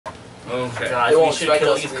Okay. Guys, we should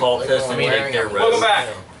kill these cultists and take their road. Welcome back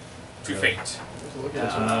to Fate.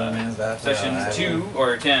 Session 2,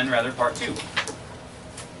 or 10 rather, part 2.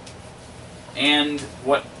 And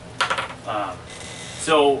what...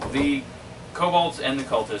 so the kobolds and the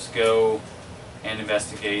cultists go and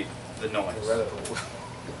investigate the noise.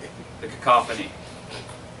 The cacophony.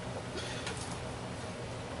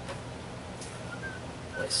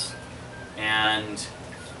 Nice. And Did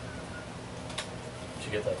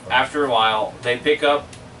you get that from? after a while, they pick up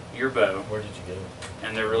your bow. Where did you get it?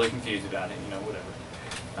 And they're really confused about it, you know, whatever.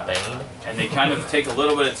 Bane? And they kind of take a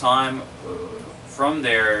little bit of time from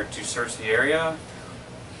there to search the area,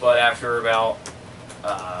 but after about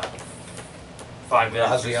 5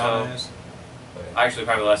 minutes or so, actually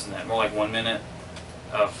probably less than that, more like 1 minute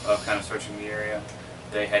of kind of searching the area,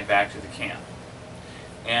 they head back to the camp.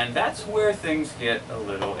 And that's where things get a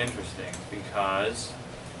little interesting, because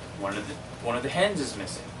one of the hens is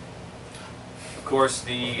missing. Of course,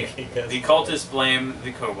 the cultists blame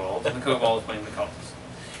the kobolds, and the kobolds blame the cultists.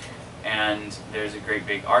 And there's a great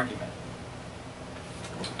big argument.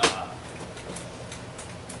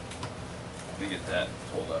 Let me get that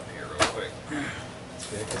pulled up here real quick. It's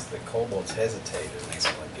because the kobolds hesitated makes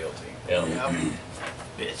them look guilty. Yeah.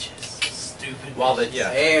 Bitches. Stupid. While the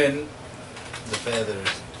And the feathers.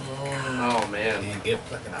 oh man, And get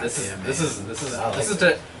fucking this is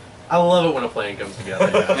I I love it when a plan comes together.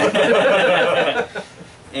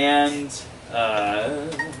 And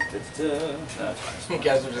You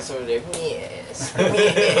guys are just sort of like, yes,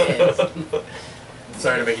 yes.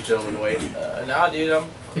 Sorry to make you gentlemen wait. Nah, dude,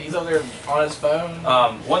 he's over there on his phone.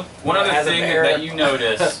 one other As a thing bear. that you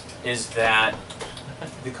notice is that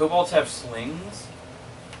the kobolds have slings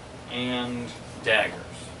and daggers.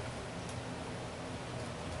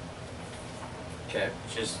 Okay.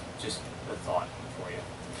 Just a thought for you.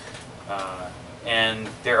 And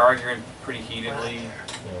they're arguing pretty heatedly.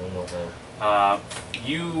 Yeah, we don't know.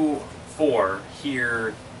 You four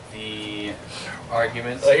hear the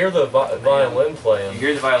Arguments. I hear the violin you playing.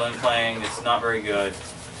 hear the violin playing. It's not very good.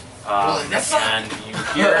 And you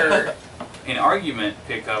hear an argument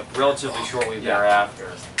pick up relatively shortly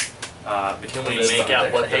thereafter. Can Between we make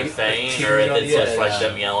out what they're saying, or is it just like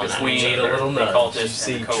them yelling at between each the other? cultists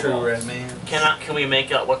See and the True Red kobolds. Man? Can we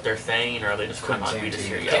make out what they're saying, or are they just come on? We just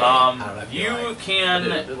hear yelling. I don't know if you You like-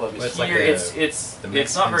 can It's like hear a- it's The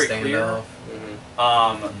it's not very Mexican clear.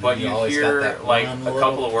 standoff. But You you always got hear that like one a little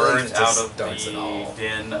couple of words thing that out just of starts it the all.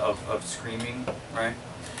 din of screaming, right?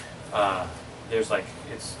 There's like,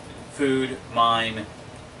 it's food, mine,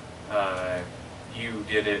 you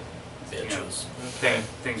did it, you know, Bitches.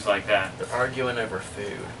 things like that. They're arguing over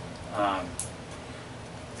food.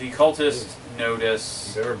 The cultists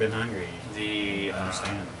notice You've ever been hungry? the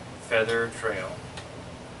Understand. feather trail,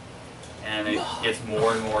 and it gets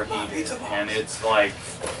more and more heated, and it's like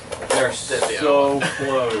they're so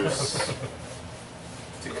close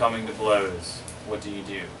to coming to blows. What do you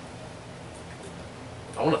do?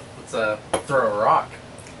 Let's throw a rock.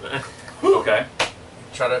 Okay,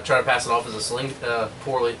 Try to pass it off as a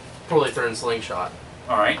poorly thrown slingshot.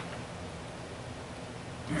 all right.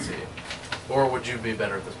 Let's see. Or would you be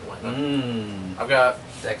better at this point? Mmm. I've got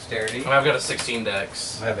Dexterity. a 16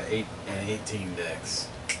 dex. I have an 18 dex.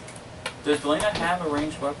 Does Belena have a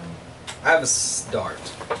ranged weapon? I have a dart.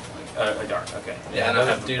 A dart. Okay. Yeah, I I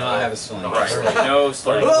don't do not have a sling. Right. No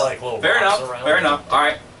sling. Like little Fair rocks enough. around Fair them. enough. All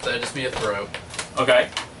right. So it'd just be a throw. Okay.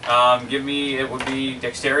 Give me. It would be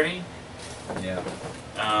dexterity. Yeah.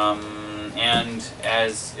 And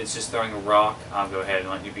as it's just throwing a rock, I'll go ahead and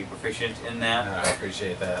let you be proficient in that. I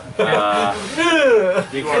appreciate that.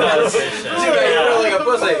 Because You're like a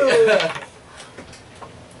pussy.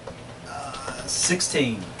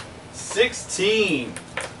 16. 16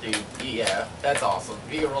 Dude, yeah, that's awesome.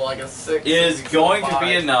 You can roll like a 6. is going to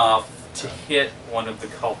be 5. enough to hit one of the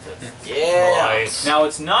cultists. Yeah. Nice. Now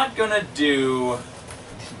it's not gonna do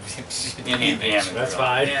any damage. That's really.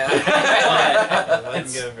 fine. Yeah. Let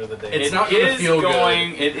him go for the day. It's not gonna feel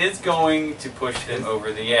good. It is going to push them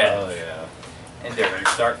over the edge, Oh yeah. and they're going to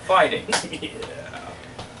start fighting,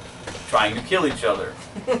 trying to kill each other.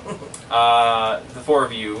 The four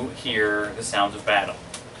of you hear the sounds of battle.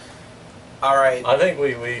 All right. I think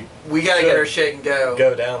we We gotta get our shit and go.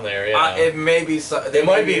 go down there. Yeah. It may be. it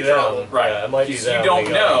might be trouble. them. Right. Yeah, it might be Because them. you don't We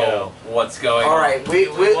gotta know what's going All on. right. We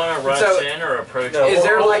want to rush so in or approach. No, it? is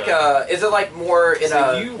there Hold like on. is it like more in So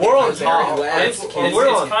a? you- We're on area top. where- It's we're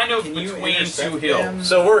on- kind of Can you between intercept two hills. them?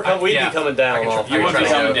 So we'd Yeah. be coming down. Off You would be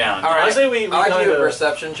coming down. All right. I say we I like to kind do a of.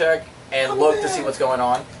 perception check and look to see what's going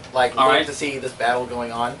on. Like All look right. to see this battle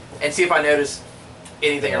going on and see if I notice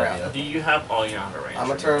anything around. Do you have all your other range? I'm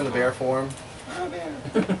gonna turn the bear form.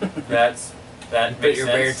 That Put makes your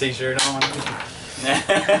bear sense. t-shirt on.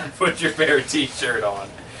 Put your bear t-shirt on.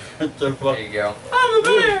 There you go. I'm a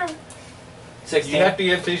bear! 16. You have to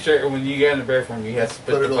get a t-shirt when you get in the bear form. You have to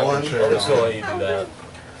put Put the it on. fucking shirt That's the on. way you do that.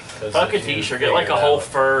 'Cause Fuck a if you t-shirt. Get figure like a it whole out-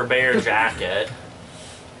 fur bear jacket.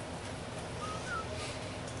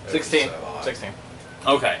 16. So hot. 16.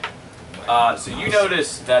 Okay. So you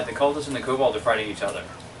notice that the cultists and the kobold are fighting each other.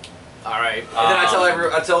 All right. And then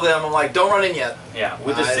I tell them, I'm like, don't run in yet. Yeah,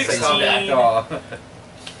 with the I say, 16, "Calm down."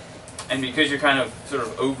 and because you're kind of sort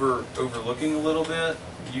of overlooking a little bit,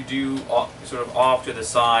 you do sort of off to the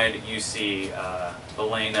side. You see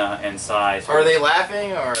Elena and Sai. Are they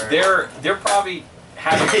laughing or? They're probably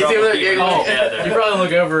having See trouble what they're keeping giggling? it together. You probably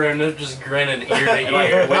look over and they're just grinning ear to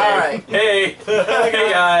ear. All right. Hey, hey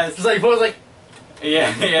guys. Just like, like,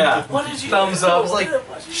 Yeah. What did you thumbs up. It's like,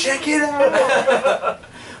 Check it out.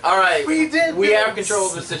 All right. We did. We have control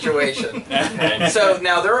of the situation. So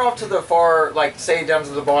now they're off to the far, like say down to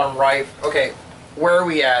the bottom right. Okay, where are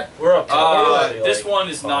we at? We're up top. This one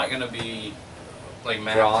is not going to be like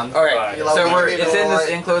map. Drawn. All right. Right. So it's in this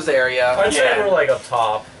enclosed area. I'd say Yeah. we're like up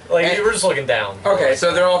top. Like And- you were just looking down. Okay,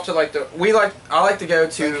 so they're off to like I like to go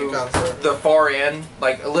Thank you, to counselor. the far end,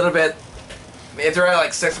 like a little bit. If they're at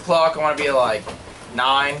like 6 o'clock, I want to be like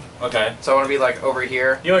 9. okay. So I want to be like over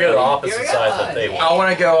here. You want to go to the opposite side that they want. I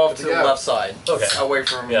want to go off to the Yeah. left side. Okay. Away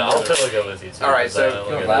from. Yeah, I'll totally go with you too. All right, 'cause so I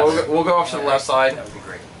don't look at we'll go off to the left side. That would be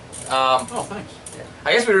great. Oh, thanks.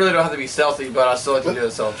 I guess we really don't have to be stealthy, but I still like to do a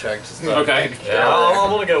stealth check. Just to- Okay. Yeah, I'm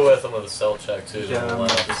gonna go with them with a stealth check too. Yeah, to the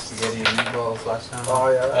left. spaghetti and meatballs last time. Oh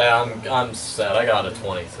yeah. Yeah, I'm set. I got a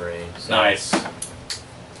 23. So. Nice.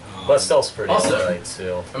 But stealth's pretty Also- alright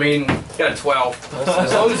too. I mean, Got a 12.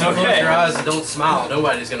 as long as you close Okay. your eyes and don't smile,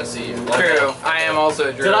 nobody's gonna see you. True. I am also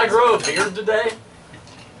a druid. Did I grow a beard today?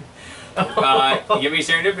 Give me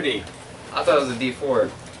serendipity. I thought it was a D4.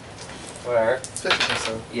 Where? It's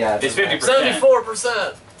 50%. Yeah. It's 50%.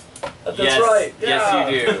 74%. That's Yes. right.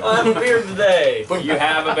 Yes, you do. I have a beard today. You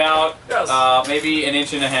have about Yes. maybe an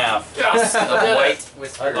inch and a half. Yes. I did white it.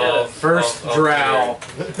 whisper. I did it. First of drow.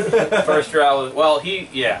 First drow. Well,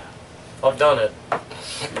 yeah. I've done it.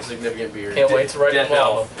 Significant beard. Can't wait to write Death them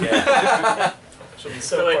off. elf. Yeah. Should be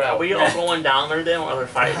So so wait, are proud. we all going down there then while they're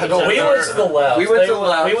fighting each other? We went to the left. We went They to the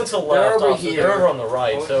left. We went to the They're left. over also. here. They're over on the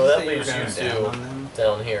right. What So did that you leaves say you were going down on two them?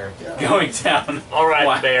 down here. Going down. All right,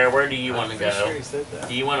 Why? Bear, where do you want to I'm pretty go? sure he said that.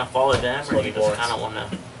 Do you want to follow them, or do you just 24. kind of want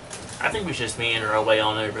to? I think we should just meander our way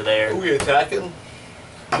on over there. Are we attacking?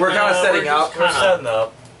 We're kind of setting we're up. just We're kinda- setting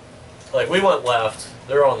up. Like we went left.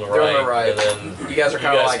 They're on the They're on right. the right. And then You guys are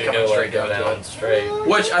kind of like can coming go, straight go down to down it. straight.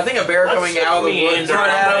 Which I think a bear Let's coming out of the woods meander right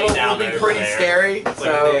our at way them down would be over pretty there. scary. like a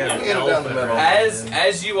So damn Get it down the middle.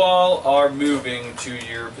 As you all are moving to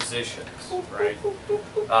your positions, right?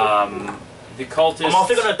 The cultists. I'm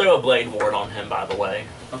also gonna throw a blade ward on him, by the way.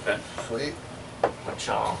 Okay. Sweet. Which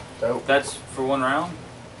I'll That's for one round.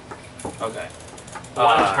 Okay.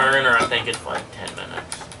 one turn, or I think it's like 10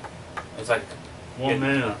 minutes. It's like 1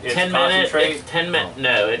 minute. it's 10 minutes. concentrate. It's 10 minutes.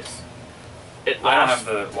 No, it's. It I don't lasts.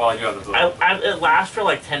 have the. Well, I do have the blue. It lasts for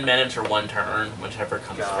like 10 minutes or one turn, whichever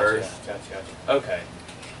comes first. Gotcha. Okay.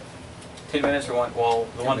 10 minutes or one. Well,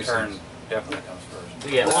 the one makes turn sense. definitely comes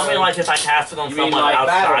first. Yeah, well, I mean, like if I cast it on You mean someone like outside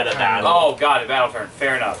battle of turn? battle. Oh, got it. Battle turn.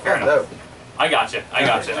 Fair enough. Fair enough. Dope. I gotcha.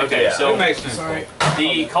 Okay, Yeah. so It makes sense. Sorry.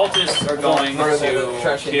 the cultists are going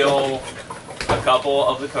to kill a couple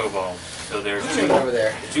of the kobolds. So there's over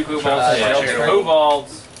there. two kobolds. Yeah, The sure.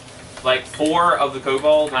 kobolds, like 4 of the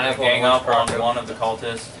kobolds, are going to Pineapple gang and up on Crocodile. one of the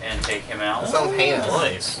cultists and take him out. That sounds heinous.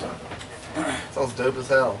 Nice. Sounds dope as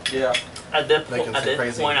hell. Yeah. At this, Making at some this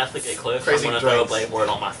crazy- point, as we get close, I'm crazy going to throw a drinks. blade ward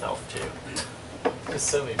on myself too. There's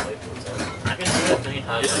so many blade boards out there. I can do it as many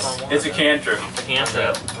times as I want. It's a cantrip.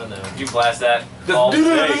 cantrip. I know. You blast that all day.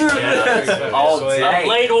 Yeah. All A day.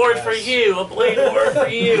 blade ward for you. A blade ward for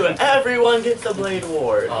you. Everyone gets a blade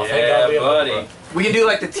ward. Oh, thank Yeah, God we have a buddy. We can do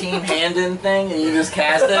like the team hand-in thing, and you just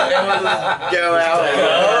cast it, and we'll just go out.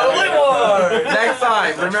 Oh, blade ward! Next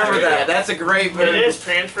time, remember that. That's a great But it move. is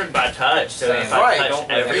transferred by touch, so if I Right, touch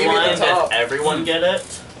don't- everyone, maybe at the does top. everyone get it?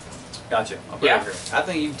 Gotcha. I'll put Yeah. it here. I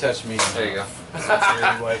think you touched me. There you go. Since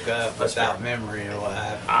you woke up without memory of what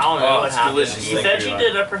happened. I don't know Oh, what it's happened. delicious. You Thank said you. you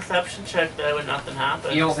did a perception check though, and nothing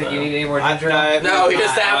happened. You don't think so. you need any more I ginger? tried. No, his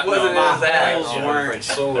staff wasn't my in his act. hands weren't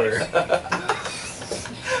sore.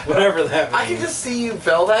 Whatever that means. I can just see you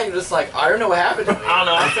fell that. You're just like, I don't know what happened to me. I don't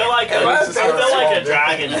know. I feel like It was just I feel a like a small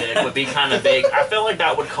dragon dick would be kind of big. I feel like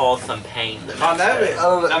that would cause some pain. The Oh, next that day.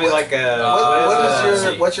 I mean, like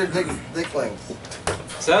a. What's your dick length?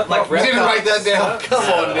 Some like You didn't write that down. Come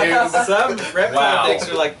on, dude. Some reptile Wow. dicks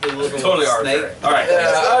are like the little Totally snake. arbitrary. All right.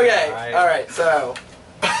 Yeah, okay. Alright. All right. So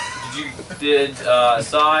Did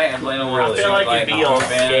Sai and Lena want I to feel like it'd be all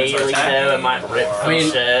advantage or scaly attack? though. It might rip Or- some I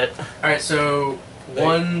mean- shit. Alright, so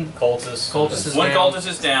one Cultist. cultist is One down. cultist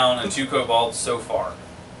is down and 2 kobolds so far.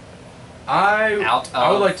 I Out I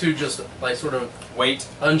would of like to just like sort of wait.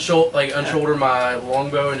 unshoulder my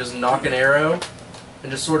longbow and just knock an arrow,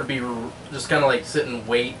 and just sort of just kind of like sit and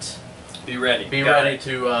wait, Be ready. be Got ready it.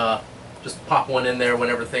 to just pop one in there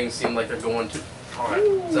whenever things seem like they're going to Alright.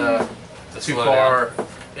 too slow far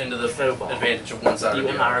into the So ball. advantage of one side or You the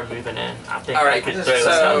and other. I are moving in. I think All I right, could so- throw for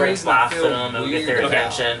some some reason I blast feel at them and get their weird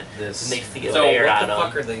about attention. This. Needs to get So air What at the them.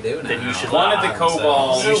 fuck are they doing? Then you now? should One of the Arms,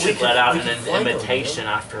 kobolds- You we should can- let out we an can flank them, invitation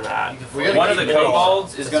after that. One of the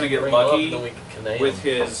kobolds is going to get Bring 'em up, lucky then we can canal with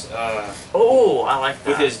them. his Oh, I like that.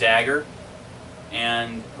 with his dagger,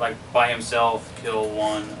 and like by himself kill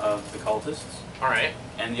one of the cultists, Alright.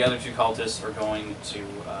 and the other 2 cultists are going to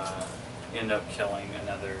end up killing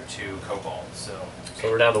another 2 kobolds. So So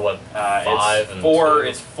we're down to what? 5 it's and 4. 2.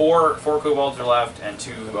 It's four kobolds are left, and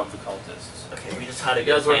 2 of the cultists. Okay, we just had a You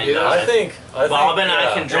guys good wanna do plan. that? I think. Bob and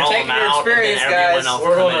I can draw taking them your out, and then experience, everyone guys. else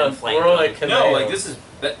We're come in gonna- and flank we're gonna them. con- No, Canal. like this is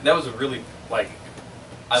that was a really like.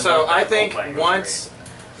 so love that I role think playing. It was once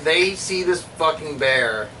they see this fucking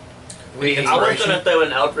bear, we I was gonna throw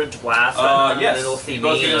an Eldritch Blast at them, yes. and they'll see You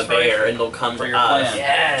both me get and a inspiration bear, and they'll come for to your us. plan. And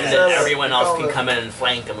Yes. then everyone else can come in and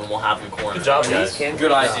flank them, and we'll have them cornered. Good job, guys.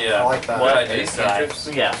 Good idea. I like that. Good idea, These Sai. cantrips?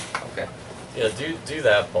 Yeah. Yeah, do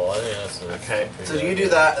that, Paul. I think that's Okay. So you do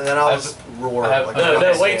that, and then I'll I've- just roar. I have- like No, a no,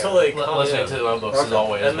 bear. wait till they come Listening in. to my books as Okay.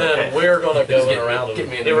 always. And then Okay. we're gonna go Get- around them. get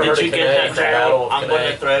me in You ever the- heard Did of you Canaan? get that, The Battle Joe? of I'm going to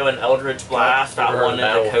Canaan? throw an Eldritch Blast at Ever heard one of of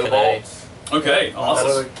Battle the of Canaan? kobolds. Okay,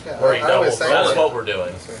 awesome. Yeah, Where he I know what doubles. he's saying. That's what we're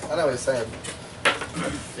doing. I know what he's saying.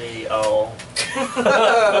 See, oh.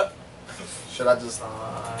 Should I just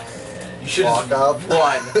you should walk up,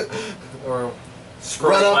 run. or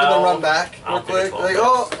Scroll. run up and then Well, run back I real don't think quick? it's Like,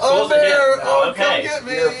 well. oh, 12's a hit. bear! Oh, Okay. come get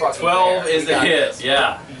me! You're a fucking 12 bear. is You the got hit. this.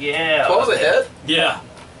 Yeah, Yeah. 12's a hit? yeah.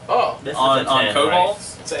 Oh. This On is a 10,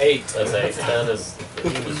 kobolds. It's 8. That's 8. 10 is the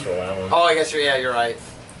easiest for that one. Oh, I guess you're right.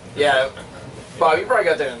 Yeah. Bob, you probably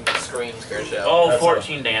got there and screamed, scared shit. Right? Oh, That's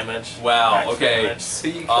 14 damage. Wow. Max Okay. damage. So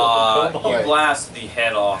you killed the You kobold. blast the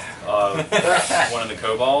head off of one of the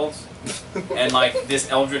kobolds, and like this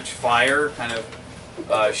eldritch fire kind of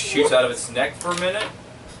shoots out of its neck for a minute,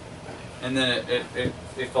 and then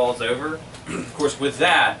it falls over. Of course, with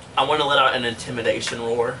that, I want to let out an intimidation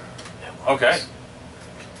roar. okay.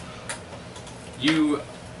 You,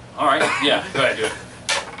 all right? Yeah, go ahead, do it.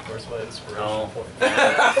 Where's my inspiration Oh. point?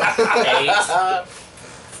 8.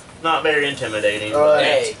 Not very intimidating. Alright. but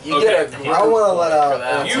Hey, you Okay. get a group I want to let point out for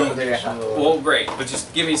that. an You- intimidation roll. Well, great, but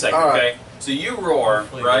just give me a second, All right. okay? So you roar,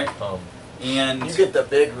 Hopefully right? they come. And You get the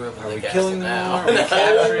big room Are in we the killing castle them now. all? Are we the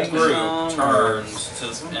capturing whole group some, turns to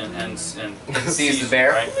and Sees the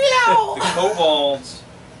bear. Right? The kobolds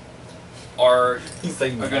are He's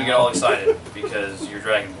saying going to get all excited because you're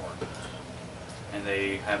dragonborn, and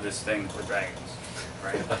they have this thing for dragons,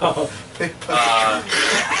 right?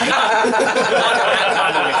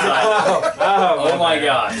 Oh my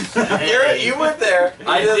gosh! You went there.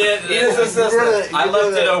 I did. He just assisted. I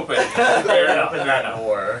left it open. Fair enough. Open that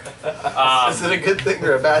door. Is it a good thing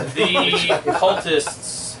or a bad The thing?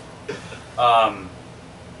 cultists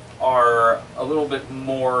are a little bit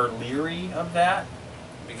more leery of that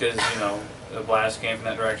because, you know, the blast came from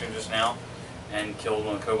that direction just now and killed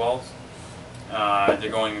one of the kobolds. They're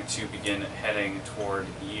going to begin heading toward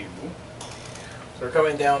you. So we're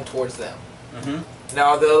coming down towards them. Mm-hmm. Now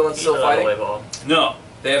are the other ones still Keep it out of the fighting? way, Bob. No,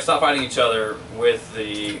 they have stopped fighting each other with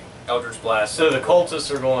the Eldritch Blast. So the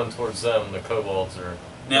cultists are going towards them, and the kobolds are.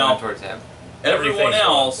 Now, towards him. everyone everything's going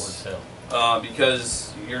else, towards him.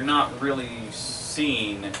 because you're not really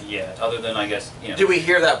seen yet, other than, I guess, you know. Do we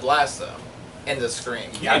hear that blast though? In the scream.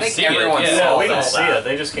 You I can think see it, everyone yeah. saw Yeah, we can that. see it.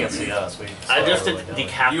 They just can't see us. We I just saw it really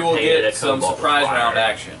decapitated You will get a some kobold surprise with fire. round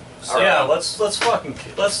action. So, Yeah, let's fucking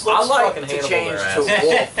let's I'd like fucking to Hannibal change their to ass.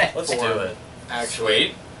 wolf. Let's do form, it. Actually.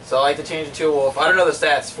 Sweet. So I like to change it to a wolf. I don't know the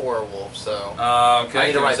stats for a wolf, so Okay. I need to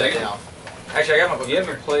give me a write that second. down. Actually, I got my book. Do you have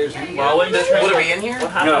your players in? Well, when this Would it be in here?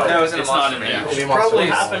 What happened? No, No, it's in a it's not monster in manual. there. Maybe Probably- What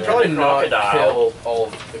happened to Probably the not crocodile? kill all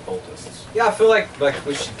of the cultists. Yeah, I feel like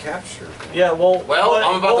we should capture. Yeah, well. Well,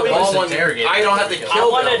 I'm about to we ball just one. interrogate I don't have to them. I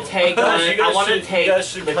kill want them. to take. Guys, you guys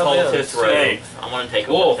should the come in. cultist So- robes. I want to take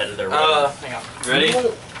a Wolf. wolf head of their robes. Hang on. Ready?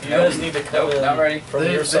 You guys need to come Nope, in not ready. from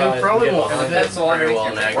They your side. probably and get won't behind fit That's all I very need well,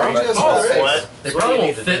 to Nag. Why don't you guys Oh, race? what? They That's what probably you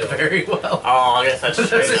won't need to fit do. very well. Oh, I guess that's That's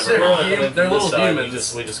true. just Never their mind. human- they're From this little side,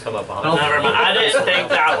 humans. we just come up behind. Oh. Never mind. I didn't think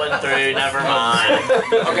that one through. Never mind.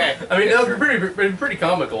 Okay. I mean, that would be pretty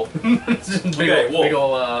comical. Just big Okay, ol' Wolf. big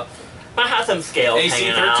ol' I had some scales AC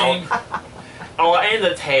hanging 13. out. Oh, and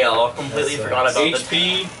the tail. Completely That's, forgot about the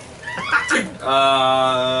HP.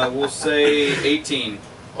 We'll say 18.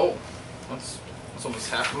 Oh, that's almost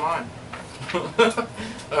half of mine.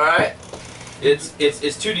 All right. It's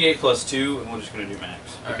 2d8 plus 2, and we're just gonna do max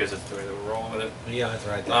Alright. because that's the way that we're rolling with it. Yeah, that's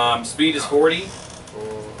right there. Speed is 40.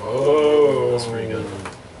 Oh, that's pretty good.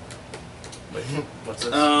 What's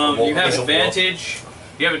this? You have He's a wolf. advantage.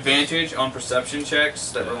 You have advantage on perception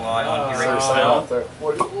checks that rely on hearing or So, smell. That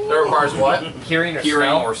requires what? Hearing or Hearing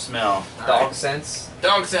smell? or smell. Dog sense?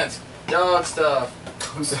 Dog sense. Dog stuff.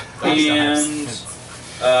 And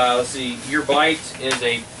let's see, your bite is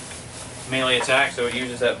a melee attack, so it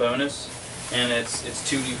uses that bonus, and it's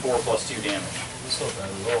 2d4 plus 2 damage. That's not bad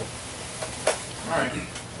at all. All right.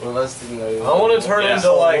 Well, that's the, I want to turn Yeah.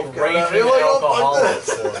 into like You're like, raging "Oh, alcoholic.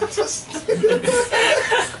 fuck this."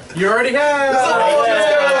 You already have!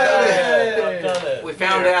 I've done it. We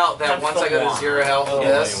found out that That's once the I go to one. 0 health with Oh,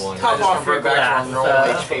 this, only one. I just Top convert off back to your normal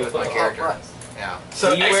glass. HP with my character. Yeah.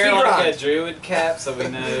 So you XP wear like grind. a druid cap so we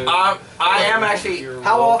know. I am actually.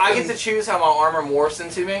 How often? I get to choose how my armor morphs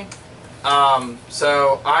into me.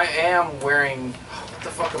 So I am wearing. What the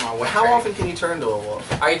fuck am I wearing? How often can you turn to a wolf?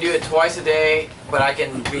 I can do it twice a day, but I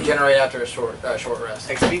can regenerate after a short rest.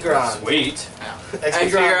 XP grind. Sweet. XP grind.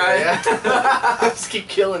 grind. Yeah. Just keep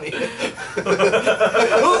killing you.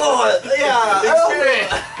 Yeah.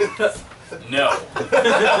 No.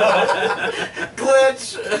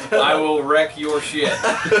 Glitch. I will wreck your shit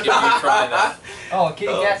if you try that. Oh,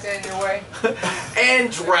 kitty cat's in your way?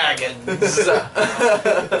 And dragons.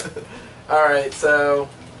 Alright, so.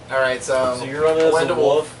 So you're running as When a to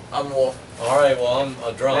wolf. I'm wolf. All right, well I'm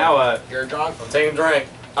a drunk. Now, You're drunk. I'm taking a drink.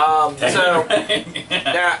 So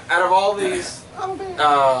now, out of all these,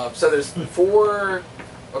 so there's 4.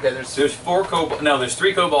 Okay, there's There's 4 kobolds. No, there's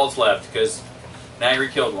 3 kobolds left because Nagri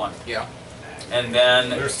killed one. yeah. And then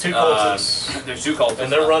There's 2 cultists, there's 2 cultists. and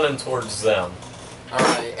they're left. running towards them. All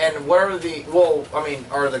right, and what are the? Well, I mean,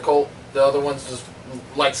 are the other ones just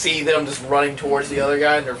like see them just running towards the other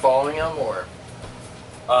guy and they're following him, or?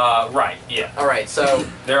 Right. Yeah. All right, so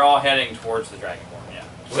They're all heading towards the dragonborn. Yeah.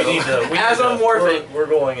 We need to. We As need I'm to, morphing- we're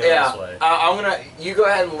going in yeah, this way. I'm gonna. You go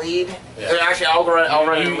ahead and lead. Yeah. Actually, I'll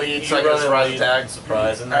run You- and lead you so I can run and surprise lead attack. and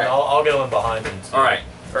surprise, and then Alright. I'll go in behind him. Too. All right.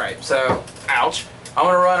 Right. So, ouch. I'm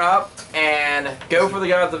gonna run up and go for the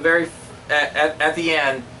guy at the at the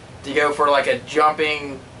end to go for like a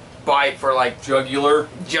jumping bite for like Jugular.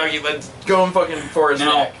 jugular, going fucking for his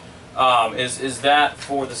Now, neck. is that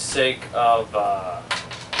for the sake of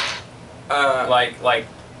like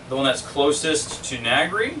the one that's closest to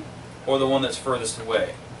Nagri, or the one that's furthest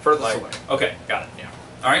away? Furthest Like, away. okay, got it. Yeah.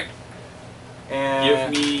 All right.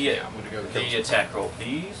 And Give me yeah, I'm gonna go the attack roll,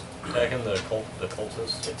 please. Attacking the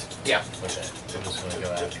cultist. Yeah. Okay. I'm just gonna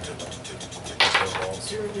go after the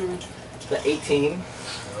kobolds. The 18.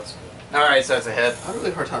 Oh, that's good. All right, so it's a hit I have a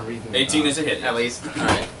really hard time reading. 18 is a hit. at least. All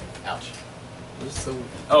right. Ouch. It's so,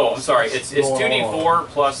 Oh, I'm sorry. It's Small. 2d4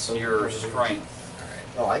 plus So your crazy.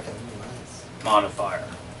 strength oh, I can. Nice. modifier.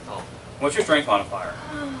 Oh. What's your strength modifier?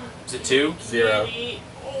 Is it 2? 0.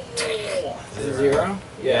 Is it 0?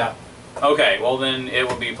 Yeah. Okay. Well, then it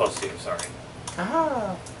will be plus 2. Sorry.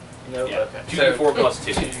 Ah. Nope. Yeah. Okay. 2d4 plus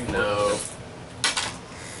 2. No.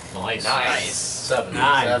 Nice. Nice. 7.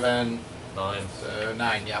 7. 9. So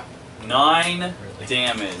 9. Yeah. 9 Really?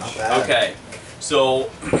 damage. Not bad. Okay. So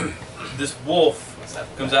this wolf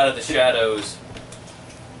comes out of the shadows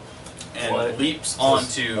and What? leaps Oh,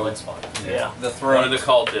 onto it's fine. Yeah. the throat of the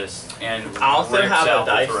cultist and I also rips have out a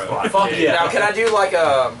dice the throat. slot. Fuck too. yeah. Now, can I do like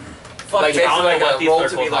a like yeah, I don't basically know what like a these roll to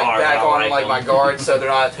circles be like are, back but I on like like my them. guard so they're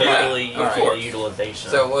not Totally All right. for utilization.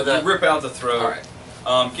 So with You that. rip out the throat.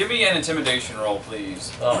 All right. Give me an intimidation roll,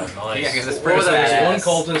 please. Oh, nice. Yeah, 'cause it's What pretty was that? badass. There's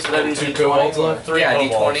one cultist That and is 2 D20 kobolds or- left. 3 Yeah,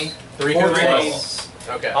 kobolds. D20. 3 Four kobolds. kobolds.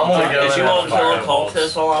 Okay. I'm gonna go Did in you and all kill a fireballs.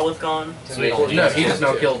 cultist while I was gone? Sweet. No, he just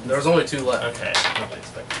now killed. There was only 2 left. Okay.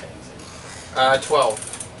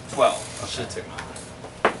 12. 12. I should have took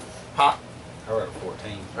mine. Huh? I wrote a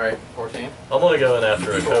 14. All right. 14. I'm gonna go in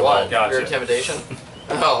after a For what? kobold. Gotcha. Your intimidation.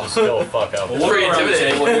 Oh. Just go fuck out. Well, It's we'll pretty go around the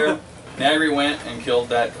intimidating. table here. Nagri went and killed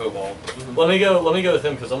that kobold. Let me go with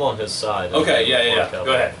him because I'm on his side. Okay, yeah. Go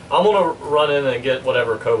ahead. I'm gonna run in and get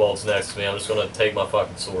whatever kobold's next to me. I'm just gonna take my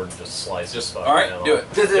fucking sword and just slice his fucking All right, head do off.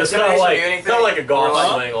 it. Does It's kind of intimidation like do anything? kind of like a golf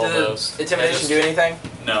Or swing almost. Does intimidation do anything?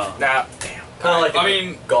 No. Nah. Damn. Kind of like I a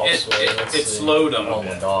mean, golf it, swing. it, Let's it see. slowed him Oh a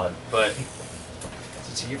my bit, god. but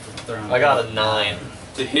That's what you get for throwing. I got a 9.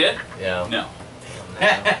 to hit, Yeah. no.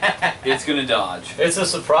 It's gonna dodge. It's a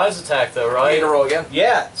surprise attack though, You need right? to roll again.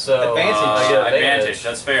 Yeah. So Advantage. I get Advantage.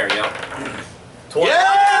 That's fair. Yep. 20.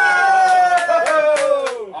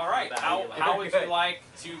 All right. How would you like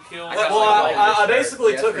to kill? Well, I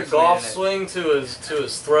basically took a golf swing to his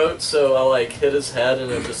throat, so I like hit his head,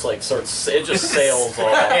 and it just like starts. It just sails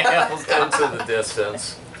off into the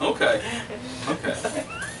distance. Okay. Okay.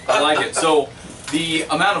 I like it. So the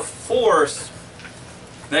amount of force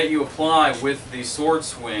that you apply with the sword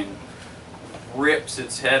swing rips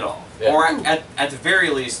its head off, Yeah. or at the very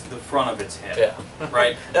least the front of its head. Yeah.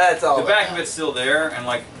 Right. That's all. The back of it's still there, and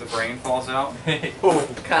like the brain falls out,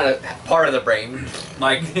 Kind of part of the brain.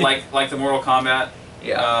 like the Mortal Kombat.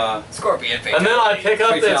 Yeah. Scorpion. And then I pick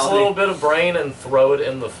up its Fatality. little bit of brain and throw it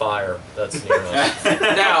in the fire that's near us.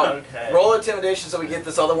 Now, Okay. roll intimidation so we get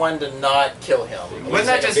this other one to not kill him. Wasn't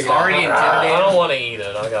that just already I intimidating? don't want to eat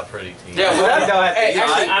it. I got pretty teeth. Yeah, well, You don't have to hey, eat it.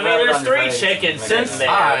 actually, I mean, there's 3 chickens sitting there.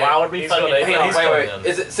 Alright. Why would we He's fucking gonna- pay hang on, he's off? wait, coming wait.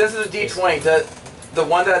 in. Is it since it's a D20? The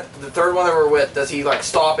third one that we're with, does he like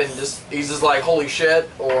stop and he's just like holy shit,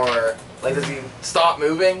 or like does he stop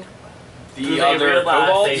moving? Do The they other realize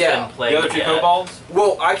kobolds. they've Yeah. been played The other 2 yet? kobolds.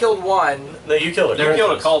 Well, I killed one No, you killed it. You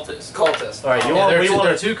killed a cultist. cultist. All right, you Yeah, want? there, We there are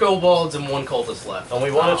want, 2 kobolds and 1 cultist left. and we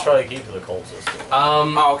want to try to keep the cultist.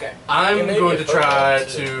 Oh, okay. I'm It may going be to a try kobold,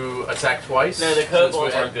 too. to attack twice. No, the Since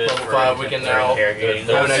kobolds we're are at good level for 5, we can now interrogating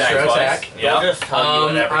do an Attack extra twice. attack. Yeah. They'll just tell you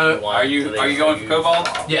whatever I- you want. Are you going for kobolds?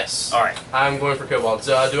 Yes. All right. I'm going for kobolds.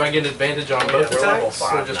 Do I get an advantage on both we're level attacks or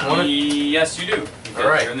 5 just now. one? Yes, you do. Because All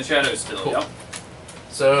right. You're in the shadows still. Cool. Yep.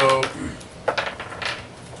 So.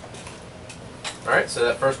 Alright, so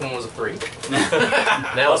that first one was a 3.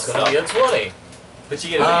 Now it's going to be a 20. But you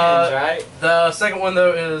get advantage, right? The second one,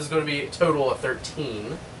 though, is going to be a total of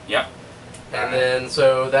 13. Yep. And then,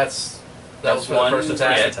 so that was for the one first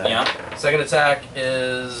attack. hit. Yeah. Second attack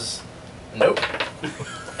is. Nope.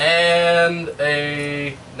 And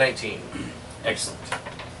a 19. Excellent.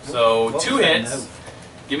 So What 2 was that hits. note?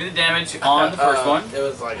 Give me the damage on the first one. It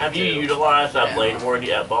was like Have a you 2. utilized that blade ward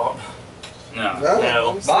yet, Bob? No.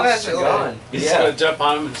 No. Bob hasn't gone. You're just gonna jump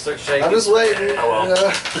on him and start shaking. I'm just waiting. Oh,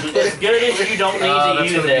 well. It's good if you don't need to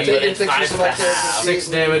That's use gonna it, be- but Taking it's nice pictures to of my have. character 6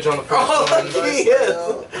 damage on the first Oh, one. look, he is.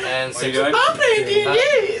 And What are you 6 doing?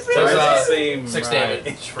 So Doesn't it's, seem 6 right.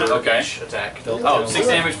 damage for Okay. each attack. Oh, 6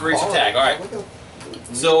 damage for each attack. All right.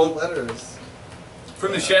 So- letters.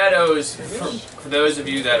 From the shadows, for those of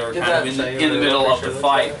you that are Give kind of that in the middle of the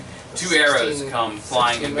fight, 2 arrows 16 come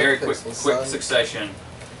flying in very quick megapixels, son. succession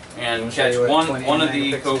and Show catch you what one of 20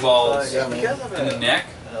 the megapixels kobolds Yeah, man. in the neck.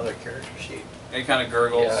 Another character sheet. It kind of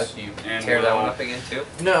gurgles Yeah, if you and tear that will one up again too.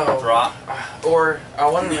 No. drop Or I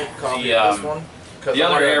want to make a copy The, of this one. 'Cause the I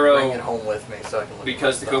other wanna arrow- bring it home with me so I can look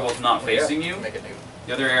because the at it. kobold's not facing you. Make it new.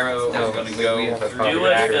 The other arrow No, is going to we go have a through copy Do the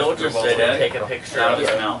what of back it. of Phil the just kobold's said and head take a picture out of of his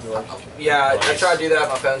it. mouth. Yeah, I Nice. tried to do that.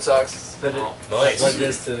 My phone sucks. Put it, Nice. plug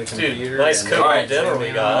this to the computer. Dude, nice and- kobold Alright, dinner we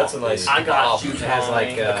got. That's a nice. I got you, It has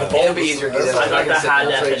like It'll be easier to get this. I got the high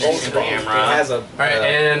definition it camera. has a Alright,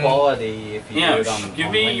 and- quality if you Yeah, do it on give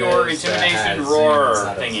on me your Windows that intimidation has roar Zoom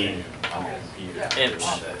instead of thingy. Zoom on your computer. Inch.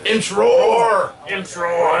 Inch roar!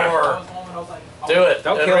 Intro. Do it.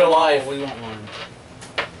 Don't in kill real them all, life. We want one.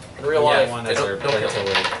 In real Yeah, life. one that's Don't- our don't kill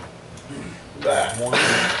fertility. One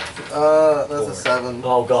That's a 7.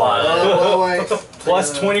 Oh god. Oh, wait.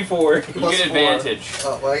 plus 24. You Plus get 4. advantage.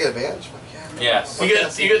 Oh, well, I get advantage. Yes. You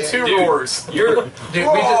get 2 Dude. roars. Your Dude, we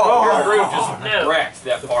just. your group just No. wrecked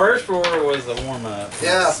that The part. first roar was the warm up.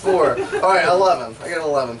 Yeah, 4. Alright, 11. I get an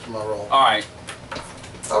 11 for my roll. All right.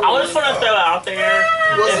 I just want to throw out there,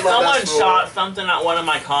 Wasn't if my someone best roll. shot something at one of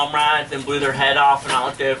my comrades and blew their head off and I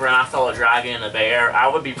looked over and I saw a dragon and a bear, I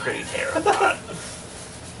would be pretty terrified.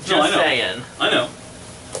 Just No, I know. saying. I know.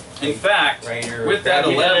 In fact, Rainer, with that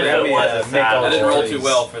grab me that 11, if it was a I didn't roll savage. too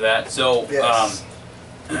well for that. So Yes.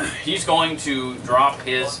 he's going to drop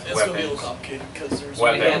his weapons, complicated because there's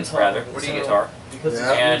weapons rather, What do you get? guitar,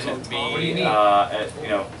 Yeah. and be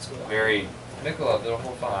very. Nicola, the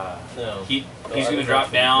whole file. No. He's going to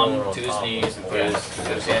drop down to his knees and put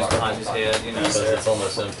his hands behind his head. You know. Because it's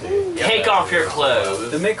almost empty. Take off your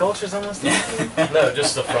clothes. The Mick Ultra's almost empty. No,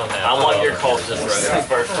 just the front half. I want your cultist robe,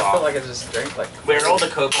 first I felt off. like I just drank like. Where all the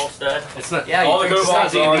kobolds dead? It's not. Yeah, All the it's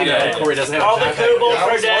not kobolds are D&D though. dead. Corey doesn't have All the a kobolds I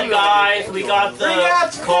are was dead, wondering guys. if We you got the Bring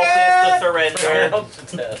cultist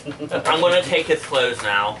to surrender. I'm gonna take his clothes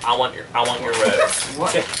now. I want your robe.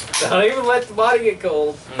 Don't even let the body get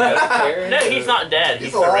cold. No, he's not dead. He's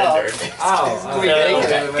He's alive. surrendered. Oh, We okay.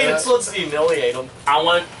 taking him, He man. just wants to humiliate him. I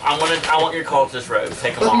want your cultist robe.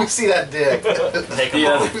 Take them Let me off. see that dick. Take them Yeah.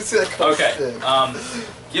 Let off. me see that cock Okay. dick.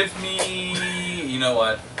 Give me. You know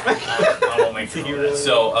what? I won't make you roll that.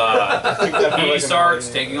 So he starts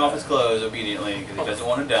taking off his clothes obediently because he doesn't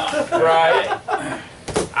want to die. Right.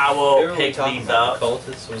 I will pick these up.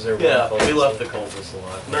 Cultists? Was there Yeah, one we cultist? left the cultist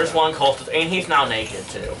alive. There's one cultist, and he's now naked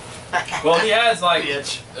too. Well, he has like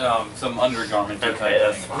Bitch. some undergarment. Okay,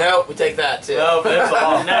 that's fine. Nope, we take that too. No, but it's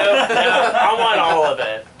off. No, I want all of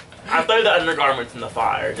it. I throw the undergarments in the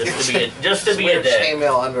fire just to be a dick.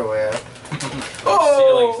 chainmail underwear.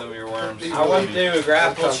 Stealing some of your worms. I want to do a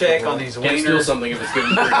grapple check on these Can't steal wieners. something if it's good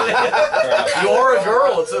and free. You're a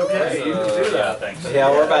girl, it's okay. You can do that. Thanks. Yeah,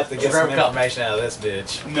 we're about to get Grab some a cup. information out of this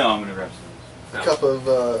bitch. No, I'm gonna grab some. Cup of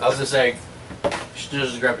I was just saying, you should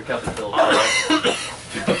just grab a cup and fill it.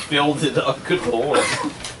 Filled it up. Good lord.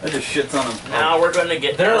 That just shits on him. Now we're gonna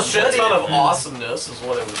get There's a shit ton of Mm. awesomeness is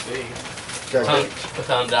what it would be. A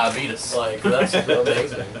ton of diabetes. Like, that's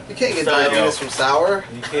amazing. You can't get So- diabetes from sour.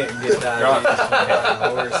 You can't get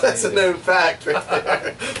diabetes. That's a known fact right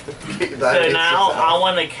there. You can't get So diabetes now from I sour.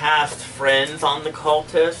 want to cast friends on the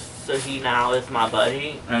cultist, so he now is my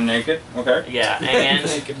buddy. I'm naked. Okay. Yeah, and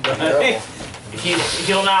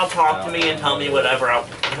he'll now talk to me and tell me whatever I.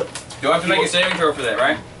 Do I have to make a saving throw for that,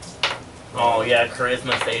 right? Oh yeah,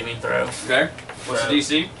 charisma saving throw. Okay. What's the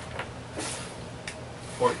DC?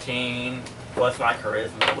 14 plus my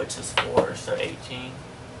charisma, which is 4, so 18.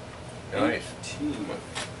 Nice. 18.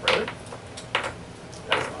 Really?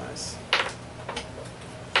 That's nice.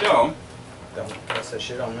 So Don't press that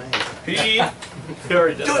shit on me. he You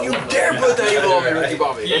already did Don't you that one. dare put that evil on me, Ricky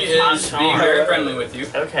Bobby. he It's my is turn. being very friendly with you.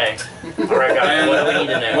 Okay. Alright guys, And what do we need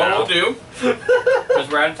to know what now? we'll do, because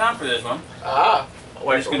we're out of time for this one, Ah, we'll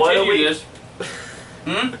Wait, just what do continue we this.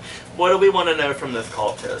 Hmm? what do we want to know from this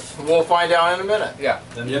cultist? we'll find out in a minute.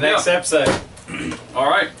 Then the Yeah. next episode. All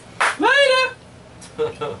right. Later.